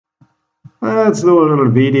Let's do a little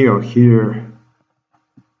video here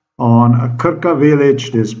on a Krka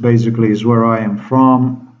village. This basically is where I am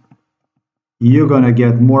from. You're gonna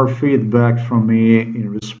get more feedback from me in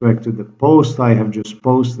respect to the post I have just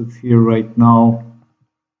posted here right now.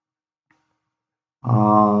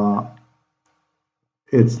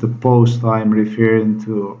 It's the post I'm referring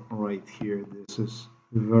to right here. This is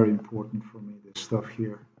very important for me, this stuff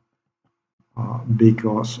here,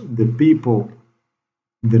 because the people,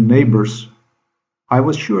 the neighbors, I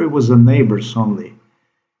was sure it was the neighbors only,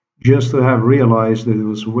 just to have realized that it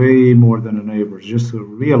was way more than the neighbors, just to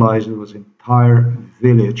realize it was an entire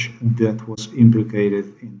village that was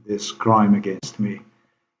implicated in this crime against me.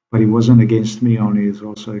 But it wasn't against me only, it was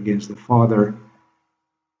also against the father.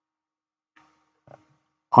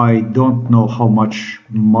 I don't know how much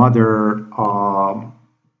mother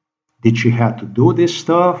did she have to do this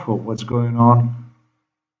stuff or what's going on.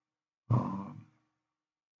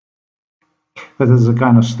 That is the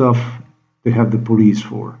kind of stuff they have the police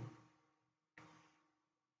for.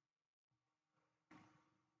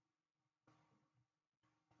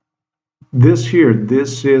 This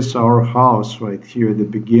is our house right here at the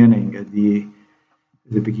beginning, at the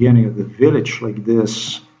beginning of the village, like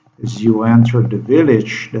this. As you enter the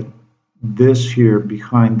village, that this here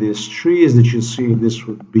behind these trees that you see, this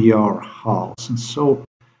would be our house. And so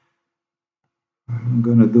I'm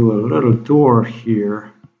gonna do a little tour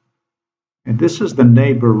here. And this is the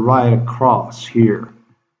neighbor right across here.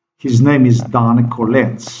 His name is Don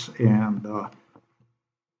Collins, and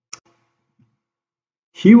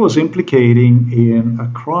he was implicating in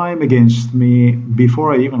a crime against me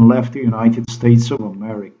before I even left the United States of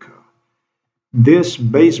America. This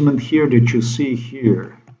basement here that you see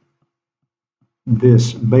here,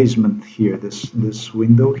 this basement here, this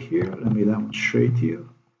window here, let me demonstrate to you.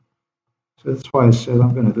 So that's why I said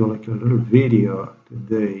I'm going to do like a little video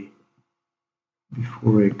today.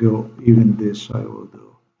 Before I go, even this I will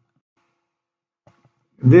do.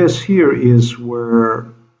 This here is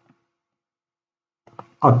where,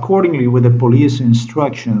 accordingly with the police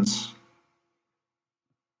instructions,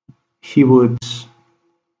 he would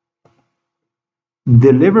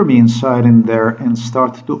deliver me inside in there and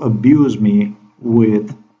start to abuse me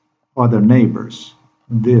with other neighbors.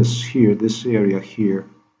 This here, this area here.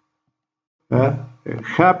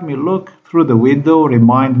 Have me look through the window,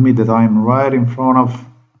 remind me that I'm right in front of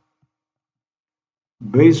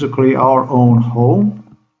basically our own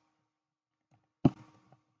home.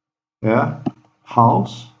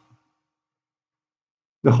 House.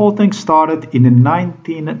 The whole thing started in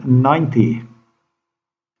 1990.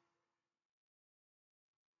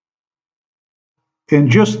 And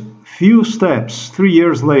just few steps, 3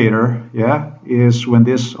 years later, is when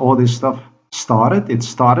all this stuff started. It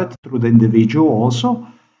started through the individual also,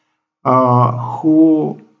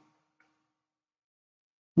 who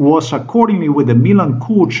was accordingly with the Milan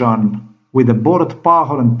Kucan, with the Borut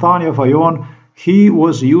Pahor and Tanya Fajon. He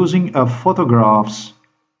was using photographs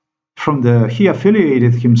from he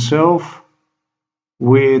affiliated himself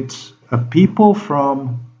with people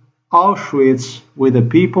from Auschwitz, with the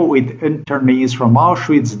people with internees from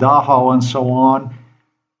Auschwitz, Dachau, and so on,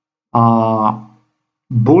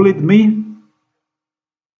 bullied me,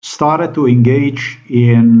 started to engage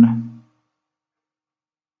in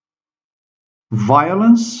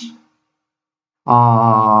violence,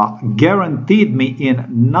 guaranteed me in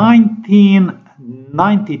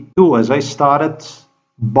 1992, as I started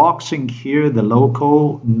boxing here, the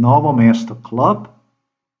local Novo Mesto club,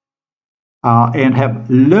 and have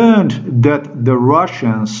learned that the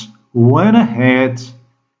Russians went ahead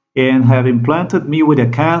and have implanted me with a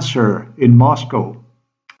cancer in Moscow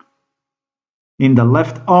in the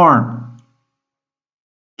left arm,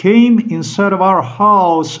 came inside of our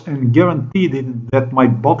house and guaranteed that my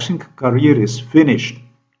boxing career is finished,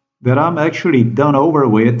 that I'm actually done over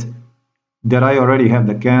with, that I already have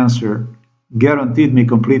the cancer, guaranteed me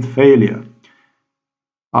complete failure.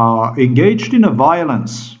 Engaged in a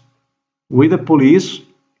violence with the police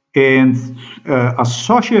and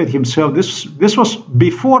associate himself. This was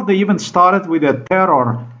before they even started with the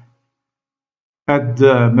terror at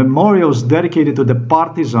the memorials dedicated to the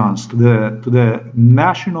partisans, to the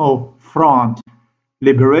National Front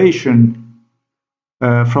liberation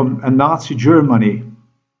from Nazi Germany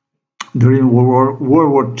during World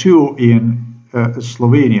War II in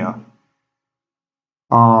Slovenia.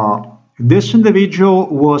 This individual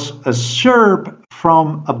was a Serb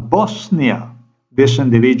from Bosnia, this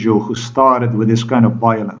individual who started with this kind of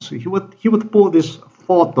violence. He would pull these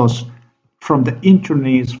photos from the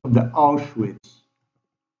internees, from the Auschwitz.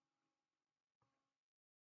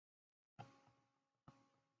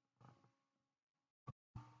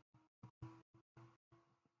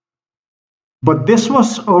 But this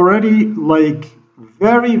was already like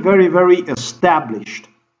very, very, very established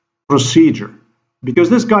procedure because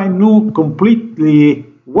this guy knew completely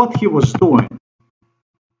what he was doing.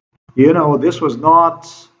 This was not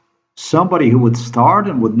somebody who would start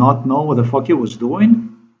and would not know what the fuck he was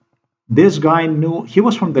doing. This guy knew he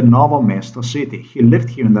was from the Novo Mesto city. He lived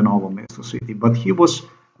here in the Novo Mesto city, but he was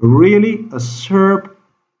really a Serb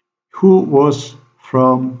who was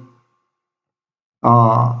from.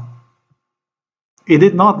 It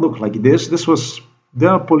did not look like this. This was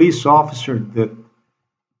the police officer that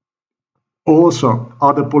also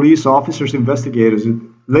other police officers, investigators.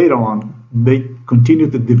 Later on, they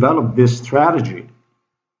continued to develop this strategy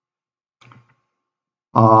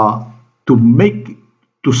to make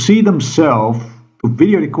to see themselves, to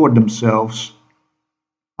video record themselves,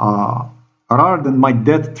 rather than my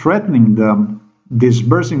death threatening them,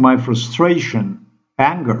 dispersing my frustration,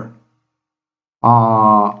 anger,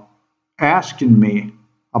 asking me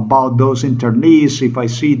about those internees, if I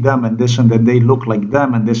see them and this and that, they look like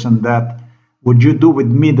them and this and that. Would you do with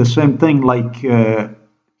me the same thing like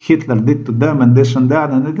Hitler did to them and this and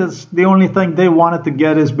that? And it is the only thing they wanted to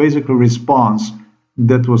get is basically response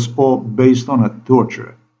that was all based on a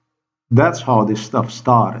torture. That's how this stuff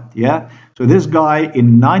started, yeah? So this guy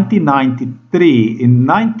in 1993, in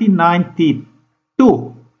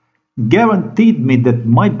 1992, guaranteed me that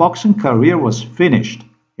my boxing career was finished.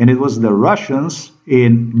 And it was the Russians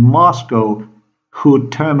in Moscow who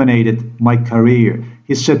terminated my career.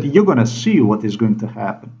 He said, you're going to see what is going to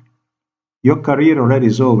happen. Your career already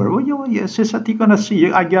is over. Oh, yes, he said, you're going to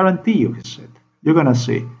see. I guarantee you, he said. You're going to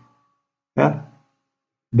see. Yeah?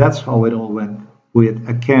 That's how it all went with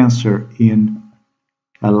a cancer in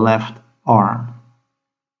a left arm,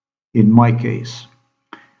 in my case.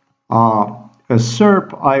 A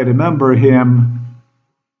Serb, I remember him.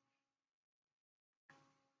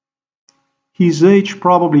 His age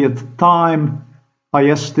probably at the time, I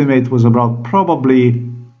estimate, was about probably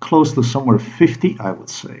close to somewhere 50, I would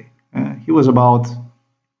say. He was about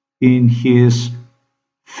in his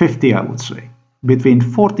 50, I would say. Between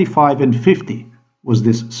 45 and 50 was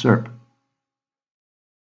this Serb,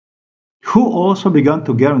 who also began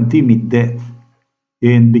to guarantee me death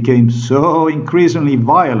and became so increasingly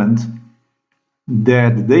violent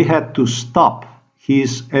that they had to stop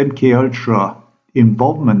his MKUltra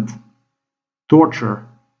involvement, torture,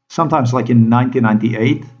 sometimes like in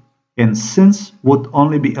 1998, and since would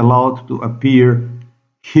only be allowed to appear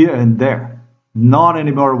here and there. Not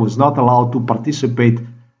anymore, was not allowed to participate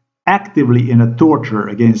actively in a torture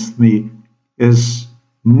against me as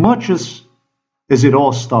much as it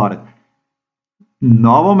all started.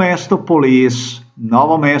 Novo Mesto police,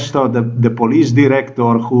 Novo Mesto, the police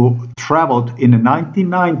director who traveled in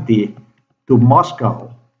 1990 to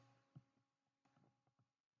Moscow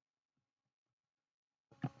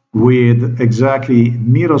with exactly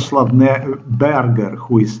Miroslav Berger,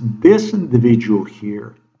 who is this individual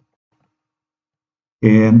here,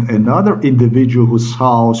 and another individual whose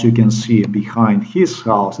house you can see behind his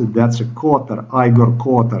house, that's a Kotar, Igor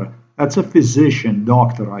Kotar. That's a physician,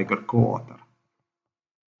 Dr. Igor Kotar.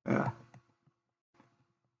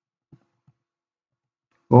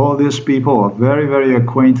 All these people are very, very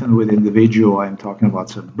acquainted with the individual I'm talking about.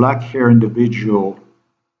 It's a black hair individual.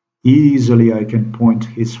 Easily I can point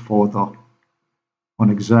his photo on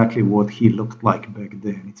exactly what he looked like back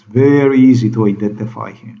then. It's very easy to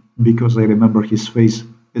identify him because I remember his face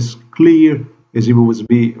as clear as if it was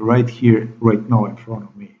be right here, right now in front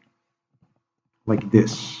of me. Like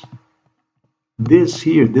this. This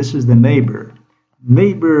here, this is the neighbor.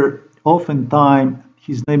 Neighbor, oftentimes,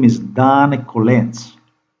 his name is Dan Kolenz.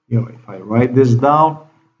 If I write this down,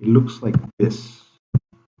 it looks like this.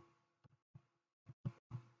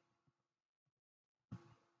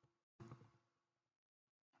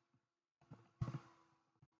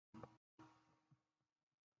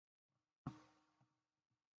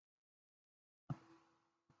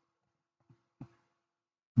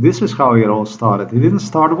 This is how it all started. It didn't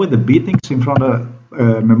start with the beatings in front of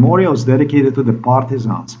memorials dedicated to the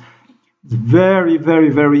partisans. It's very, very,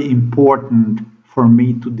 very important for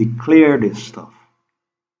me to declare this stuff.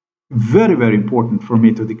 Very, very important for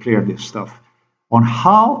me to declare this stuff on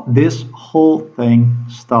how this whole thing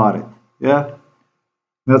started. Yeah,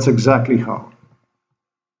 that's exactly how.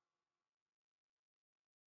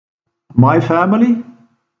 My family,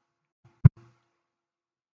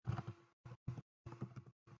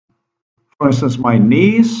 for instance, my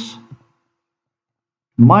niece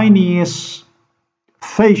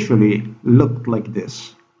facially looked like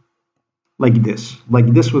this. Like this. Like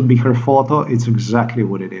this would be her photo. It's exactly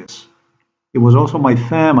what it is. It was also my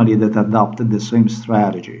family that adopted the same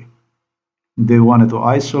strategy. They wanted to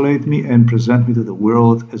isolate me and present me to the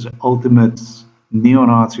world as an ultimate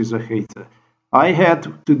neo-Nazi, as a hater. I had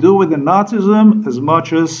to do with the Nazism as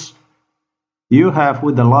much as you have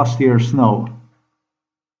with the last year's snow.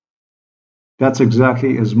 That's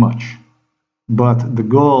exactly as much. But the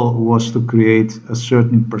goal was to create a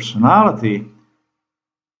certain personality,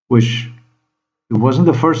 which it wasn't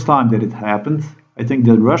the first time that it happened. I think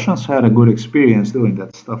the Russians had a good experience doing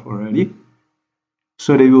that stuff already.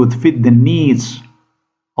 So they would fit the needs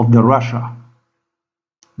of the Russia.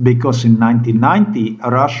 Because in 1990,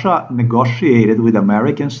 Russia negotiated with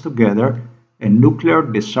Americans together a nuclear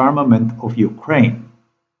disarmament of Ukraine.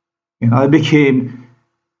 And I became,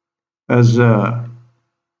 as a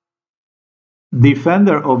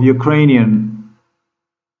defender of Ukrainian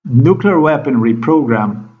nuclear weaponry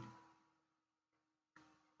program,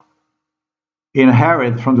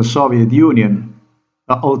 inherit from the Soviet Union,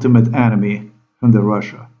 the ultimate enemy from the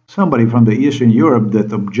Russia. Somebody from the Eastern Europe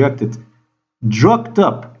that objected, drugged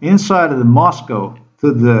up inside of the Moscow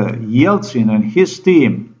to the Yeltsin and his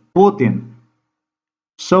team, Putin,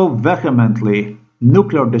 so vehemently,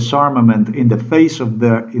 nuclear disarmament in the face of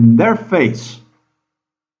in their face,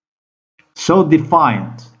 so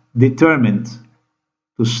defiant, determined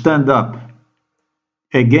to stand up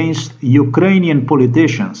against Ukrainian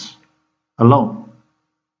politicians alone,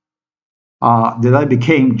 that I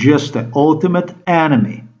became just the ultimate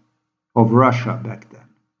enemy of Russia back then.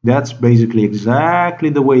 That's basically exactly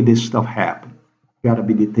the way this stuff happened. Gotta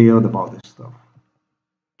be detailed about this stuff.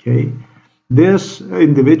 Okay? This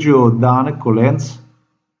individual, Dan Kolenz,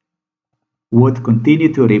 would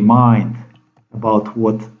continue to remind about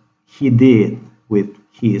what he did with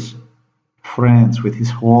his friends, with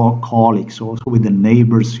his colleagues, also with the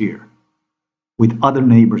neighbors here, with other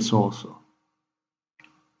neighbors also.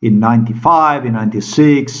 In 95, in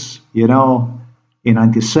 96, in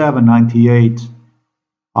 97, 98.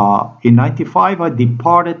 In 95, I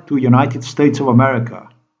departed to United States of America.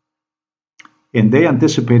 And they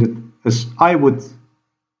anticipated as I would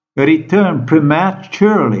return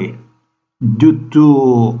prematurely due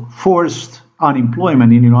to forced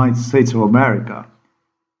unemployment in the United States of America,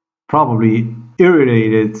 probably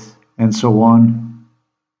irritated and so on,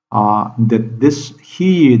 that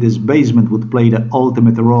this basement would play the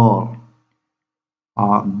ultimate role.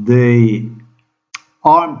 They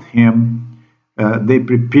armed him, they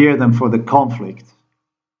prepared them for the conflict.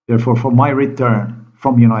 Therefore, for my return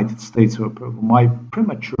from the United States of America, my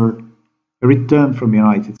premature return from the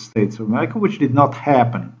United States of America, which did not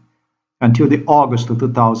happen until the August of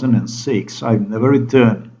 2006. I've never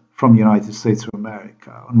returned from the United States of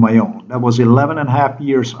America on my own. That was 11 and a half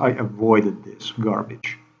years I avoided this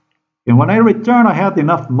garbage. And when I returned, I had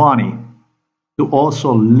enough money to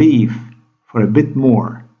also leave for a bit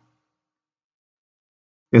more,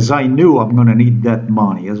 as I knew I'm going to need that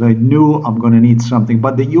money, as I knew I'm going to need something.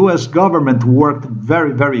 But the US government worked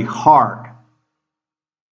very, very hard.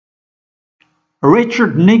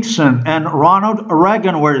 Richard Nixon and Ronald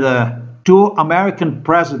Reagan were the two American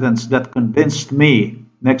presidents that convinced me,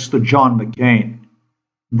 next to John McCain,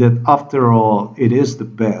 that after all, it is the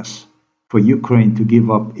best for Ukraine to give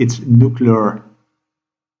up its nuclear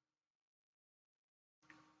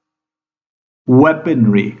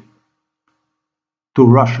weaponry to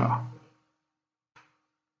Russia.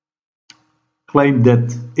 Claimed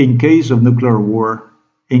that in case of nuclear war,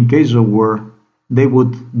 they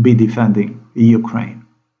would be defending Ukraine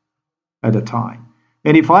at the time.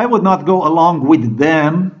 And if I would not go along with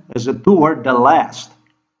them, as a two were the last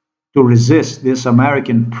to resist this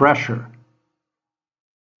American pressure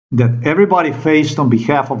that everybody faced on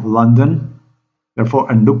behalf of London,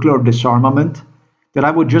 therefore a nuclear disarmament, that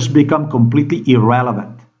I would just become completely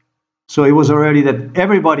irrelevant. So it was already that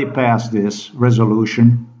everybody passed this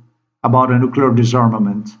resolution about a nuclear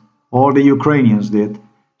disarmament. All the Ukrainians did.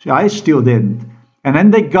 So I still didn't. And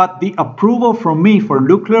then they got the approval from me for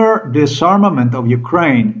nuclear disarmament of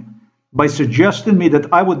Ukraine by suggesting me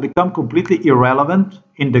that I would become completely irrelevant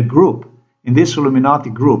in the group, in this Illuminati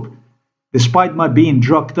group, despite my being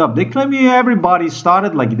drugged up. They claim everybody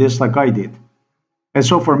started like this, like I did. And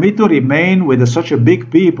so for me to remain with such a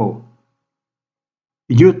big people,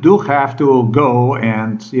 you do have to go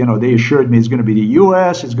and, they assured me it's going to be the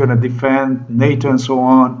US, it's going to defend NATO and so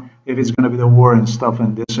on, if it's going to be the war and stuff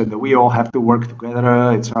and this and that. We all have to work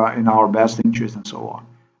together, it's in our best interest and so on.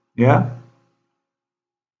 Yeah?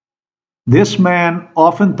 This man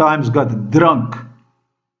oftentimes got drunk,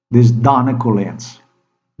 this Dana Kolenz.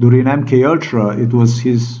 During MK Ultra, it was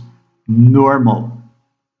his normal.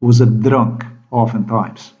 He was a drunk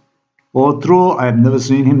oftentimes. All through, I've never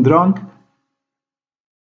seen him drunk.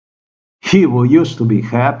 he used to be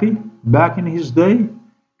happy back in his day.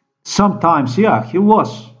 Sometimes, yeah, he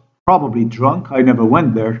was probably drunk. I never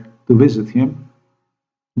went there to visit him.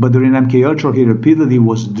 But during MK Ultra, he repeatedly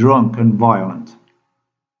was drunk and violent.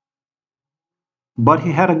 But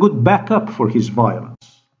he had a good backup for his violence.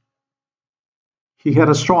 He had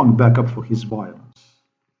a strong backup for his violence.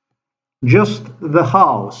 Just the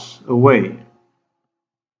house away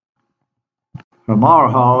from our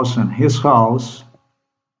house and his house,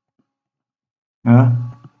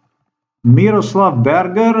 Miroslav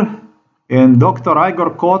Berger and Dr.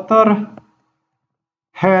 Igor Kotar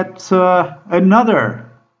had another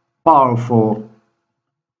powerful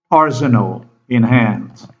arsenal in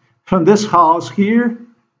hand. From this house here,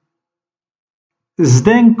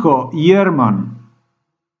 Zdenko Yerman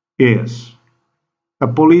is a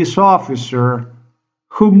police officer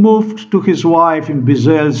who moved to his wife in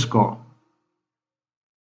Bizelsko.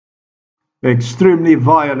 Extremely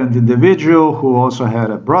violent individual who also had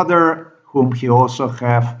a brother whom he also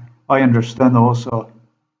have, I understand, also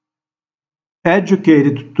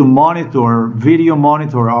educated to monitor, video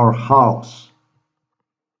monitor our house,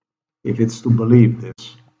 if it's to believe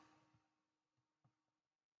this.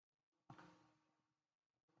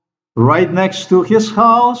 Right next to his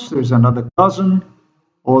house, there's another cousin,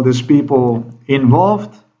 all these people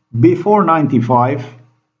involved. Before 95,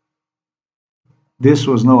 this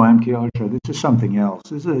was no MK Ultra, this is something else.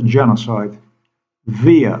 This is a genocide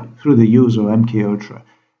through the use of MK Ultra.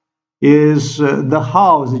 Is the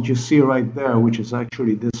house that you see right there, which is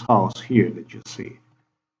actually this house here that you see.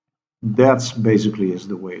 That's basically is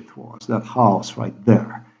the way it was, that house right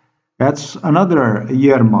there. That's another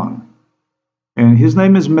Yerman. And his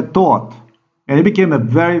name is Metod. And he became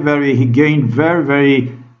he gained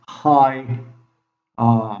very high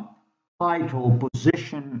title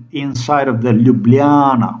position inside of the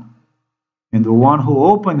Ljubljana. And the one who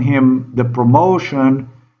opened him the promotion,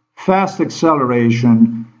 fast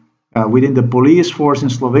acceleration within the police force in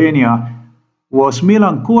Slovenia was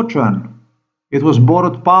Milan Kučan. It was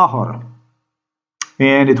Borut Pahor.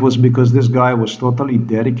 And it was because this guy was totally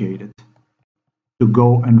dedicated to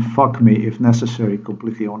go and fuck me, if necessary,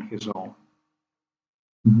 completely on his own.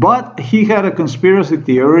 But he had a conspiracy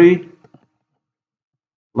theory,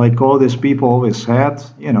 like all these people always had,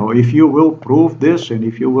 you know, if you will prove this and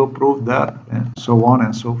if you will prove that, and so on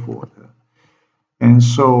and so forth. And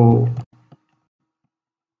so,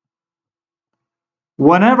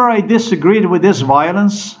 whenever I disagreed with this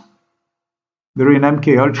violence during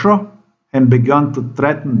MK Ultra and began to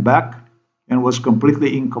threaten back and was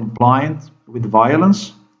completely incompliant with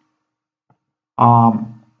violence,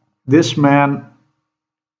 this man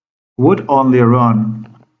would only run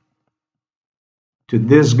to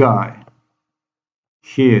this guy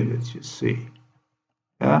here that you see.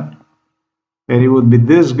 Yeah? And it would be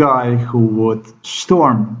this guy who would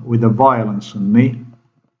storm with the violence on me.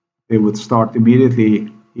 They would start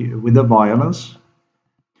immediately with the violence.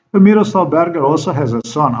 But Miroslav Berger also has a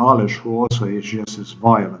son, Aleš, who also is just as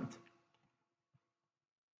violent.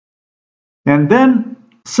 And then,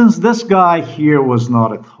 since this guy here was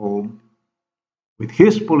not at home with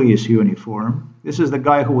his police uniform, this is the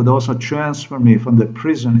guy who would also transfer me from the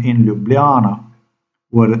prison in Ljubljana,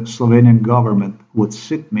 where the Slovenian government would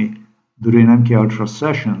sit me during MK Ultra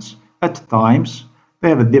sessions. At times, they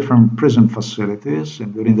have different prison facilities,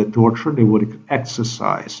 and during the torture, they would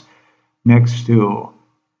exercise next to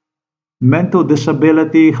mental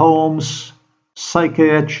disability homes,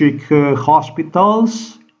 psychiatric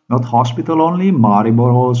hospitals, not hospital only,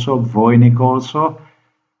 Maribor also, Vojnik also,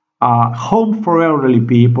 home for elderly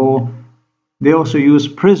people. They also use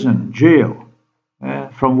prison, jail,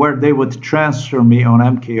 from where they would transfer me on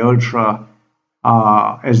MK Ultra,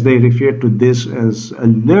 as they refer to this as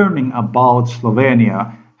learning about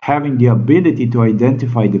Slovenia, having the ability to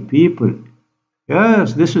identify the people.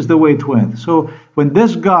 Yes, this is the way it went. So when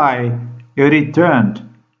this guy returned,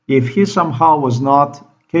 if he somehow was not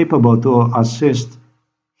capable to assist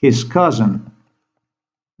his cousin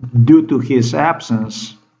due to his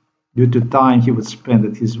absence, due to time he would spend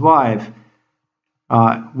with his wife,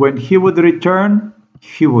 when he would return,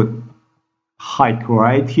 he would hike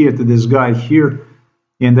right here to this guy here,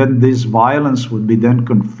 and then this violence would be then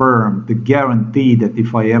confirmed, the guarantee that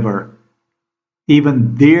if I ever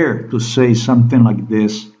even dare to say something like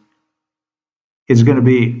this, it's going to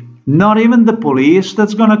be not even the police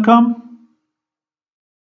that's going to come.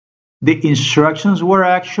 The instructions were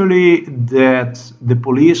actually that the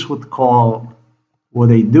police would call, what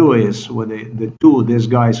they do is, these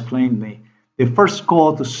guys claimed me, they first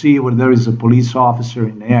call to see whether there is a police officer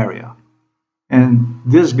in the area. And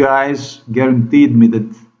these guys guaranteed me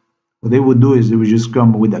that what they would do is they would just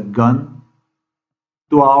come with a gun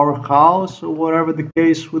to our house or whatever the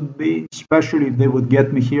case would be, especially if they would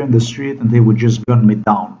get me here in the street and they would just gun me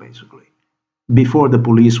down, basically, before the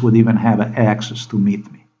police would even have access to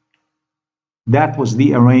meet me. That was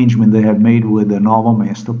the arrangement they had made with the Novo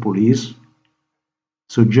Mesto police.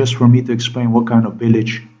 So just for me to explain what kind of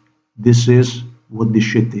village this is, what this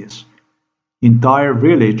shit is. Entire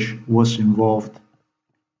village was involved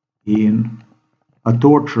in a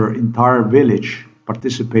torture. Entire village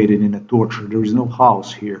participated in a torture. There is no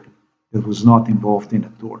house here that was not involved in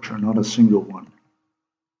a torture, not a single one.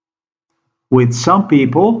 With some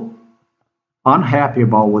people unhappy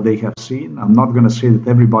about what they have seen. I'm not going to say that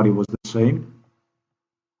everybody was the same,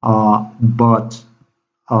 but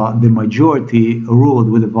the majority ruled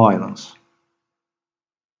with the violence.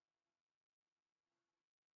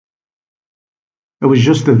 It was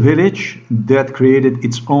just a village that created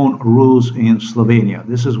its own rules in Slovenia.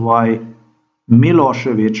 This is why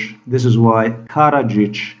Milosevic, this is why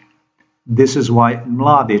Karadzic, this is why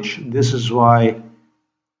Mladic, this is why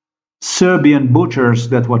Serbian butchers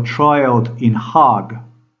that were tried in Hague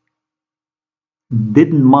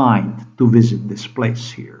didn't mind to visit this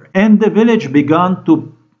place here. And the village began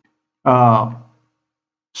to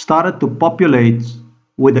started to populate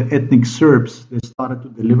with the ethnic Serbs. They started to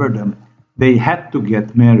deliver them. They had to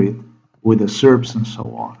get married with the Serbs and so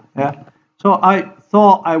on. Yeah. So I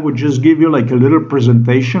thought I would just give you like a little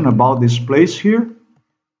presentation about this place here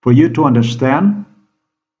for you to understand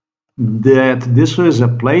that this was a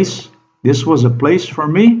place for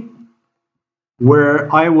me where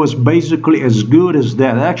I was basically as good as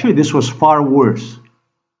that. Actually, this was far worse,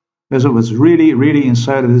 because I was really, really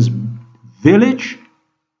inside of this village,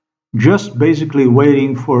 just basically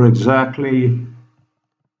waiting for exactly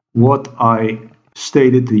what I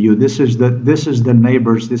stated to you. This is the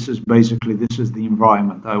neighbors. This is the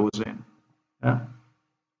environment I was in. Yeah?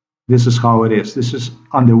 This is how it is. This is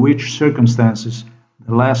under which circumstances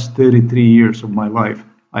the last 33 years of my life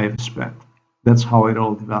I have spent. That's how it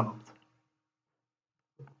all developed.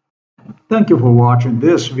 Thank you for watching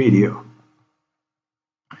this video.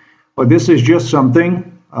 But this is just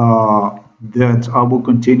something that I will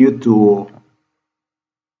continue to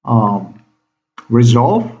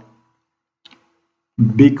resolve,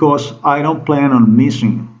 because I don't plan on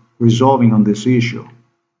resolving on this issue.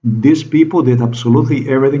 These people did absolutely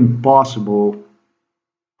everything possible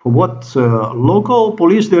for what local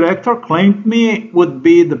police director claimed me would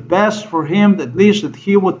be the best for him, at least that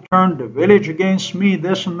he would turn the village against me,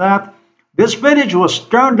 this and that. This village was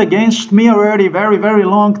turned against me already very, very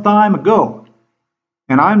long time ago.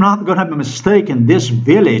 And I'm not going to be mistaken. This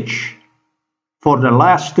village, for the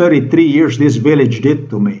last 33 years, this village did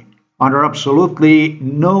to me, under absolutely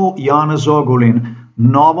no Jana Zogulin,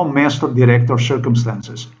 Novo Mesto director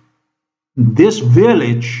circumstances. This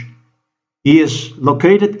village is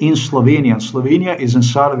located in Slovenia. Slovenia is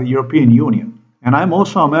inside of the European Union. And I'm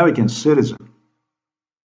also an American citizen.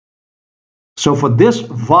 So for this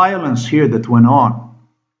violence here that went on,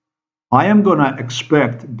 I am going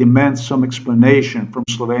to demand some explanation from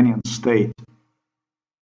Slovenian state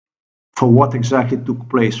for what exactly took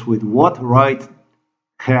place, with what right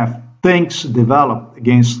have things developed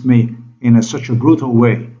against me in such a brutal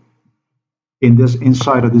way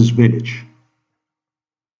inside of this village.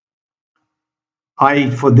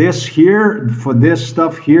 For this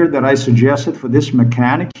stuff here that I suggested, for this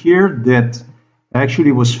mechanic here that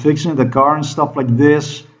actually was fixing the car and stuff like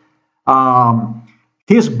this,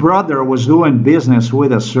 his brother was doing business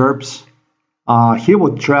with the Serbs. He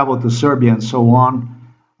would travel to Serbia and so on.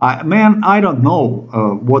 Man, I don't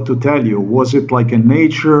know what to tell you. Was it like a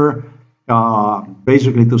nature,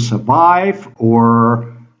 basically to survive,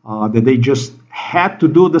 or that they just had to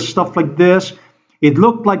do the stuff like this? It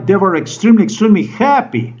looked like they were extremely, extremely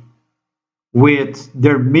happy with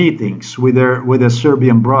their meetings with their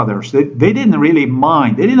Serbian brothers. They didn't really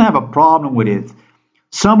mind. They didn't have a problem with it.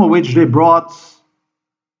 Some of which they brought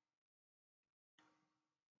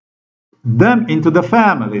them into the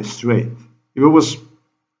family straight. If it was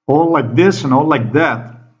all like this and all like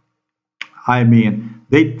that, I mean,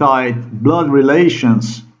 they tied blood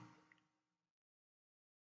relations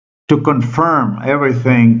to confirm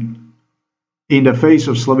everything in the face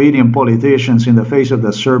of Slovenian politicians, in the face of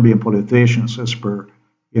the Serbian politicians, as per,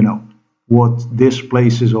 what this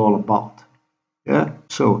place is all about. Yeah.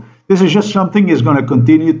 So this is just something is going to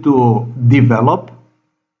continue to develop,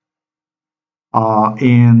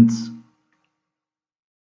 and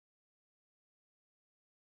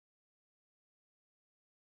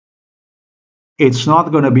it's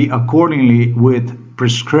not going to be accordingly with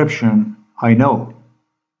prescription. I know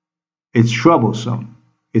it's troublesome,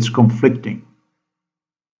 it's conflicting,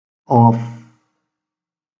 of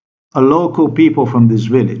a local people from this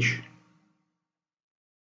village,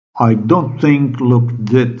 I don't think, look,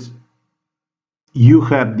 that you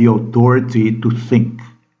have the authority to think,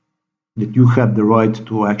 that you have the right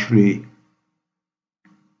to actually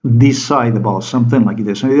decide about something like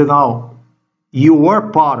this. And you know, you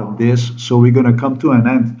were part of this, so we're going to come to an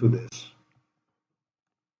end to this.